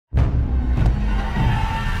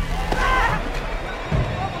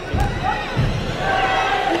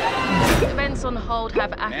Flights on hold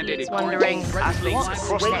have athletes wondering. Athletes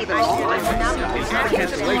across the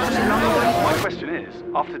My question is,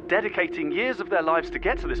 after dedicating years of their lives to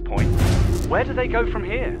get to this point, where do they go from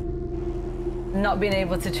here? Not being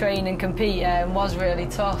able to train and compete was really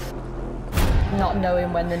tough. Not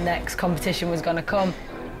knowing when the next competition was going to come.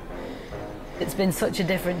 It's been such a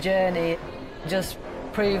different journey. Just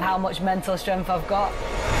prove how much mental strength I've got.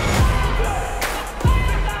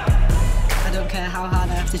 I don't care how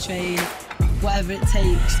hard I have to train, whatever it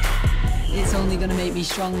takes, it's only going to make me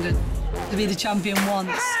stronger. To be the champion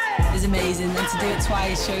once is amazing, and to do it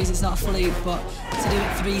twice shows it's not a fluke, but to do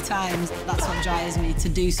it 3 times, that's what drives me, to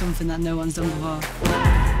do something that no one's done before.